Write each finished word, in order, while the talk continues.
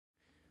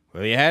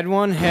Well, he had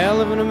one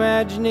hell of an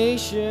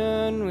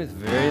imagination with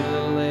very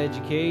little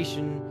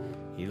education.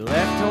 He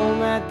left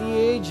home at the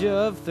age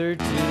of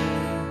 13.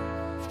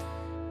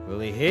 Well,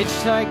 he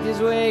hitchhiked his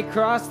way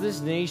across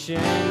this nation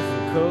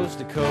from coast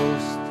to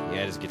coast. He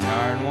had his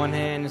guitar in one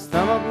hand, his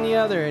thumb up in the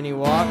other, and he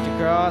walked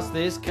across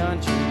this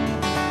country.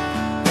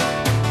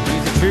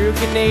 He's a true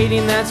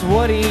Canadian, that's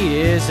what he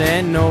is,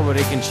 and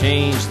nobody can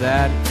change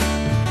that.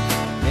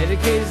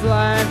 Dedicated his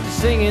life to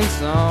singing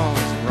songs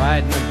and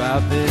writing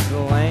about this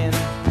land.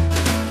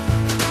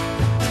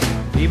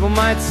 People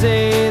might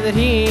say that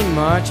he ain't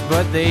much,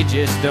 but they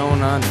just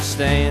don't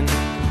understand.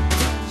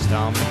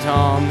 Stompin'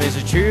 Tom is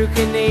a true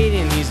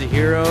Canadian, he's a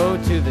hero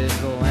to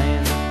this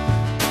land.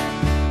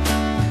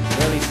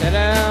 Well, he set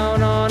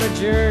out on a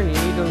journey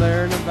to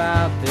learn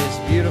about this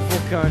beautiful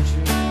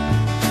country.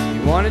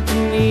 He wanted to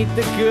meet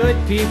the good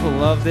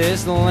people of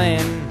this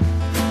land.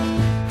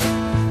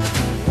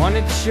 He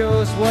wanted to show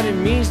us what it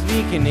means to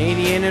be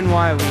Canadian and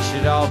why we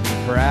should all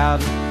be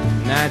proud.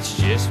 And that's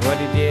just what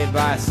he did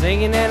by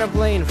singing and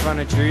playing in front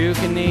of true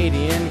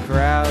Canadian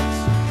crowds.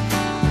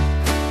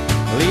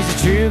 Well, he's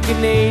a true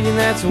Canadian,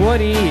 that's what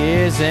he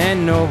is,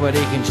 and nobody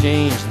can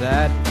change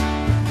that.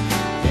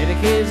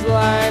 Dedicated his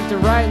life to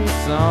writing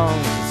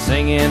songs and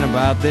singing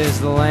about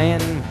this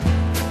land.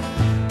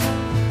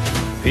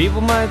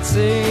 People might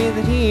say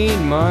that he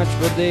ain't much,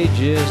 but they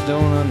just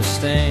don't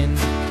understand.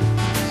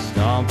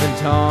 Stompin'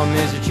 Tom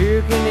is a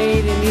true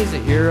Canadian, he's a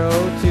hero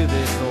to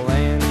this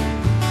land.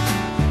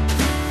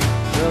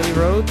 Well, he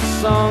wrote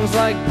the songs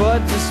like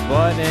Bud to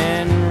Spud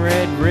and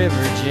Red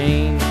River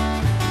Jane.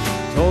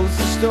 Told us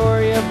the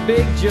story of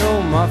Big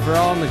Joe Muffer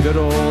on the good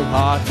old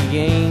hockey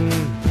game. He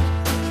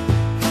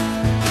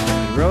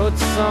wrote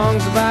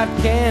songs about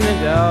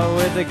Canada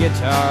with a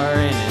guitar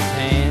in his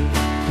hand.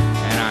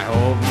 And I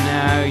hope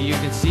now you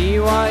can see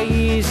why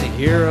he's a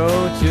hero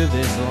to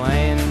this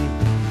land.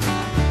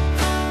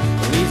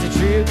 Well, he's a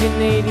true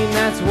Canadian,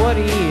 that's what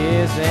he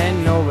is,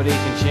 and nobody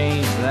can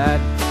change that.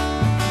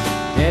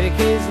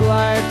 Dedicated his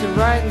life to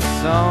writing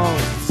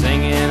songs and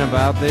singing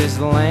about this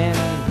land.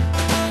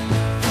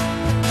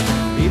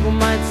 People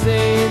might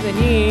say that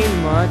he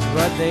ain't much,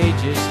 but they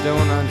just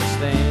don't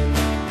understand.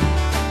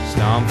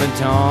 Stompin'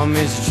 Tom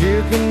is a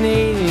true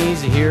Canadian,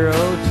 he's a hero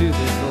to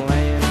this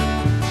land.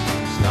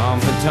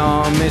 Stompin'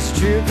 Tom is a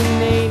true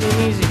Canadian,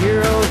 he's a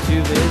hero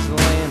to this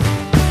land.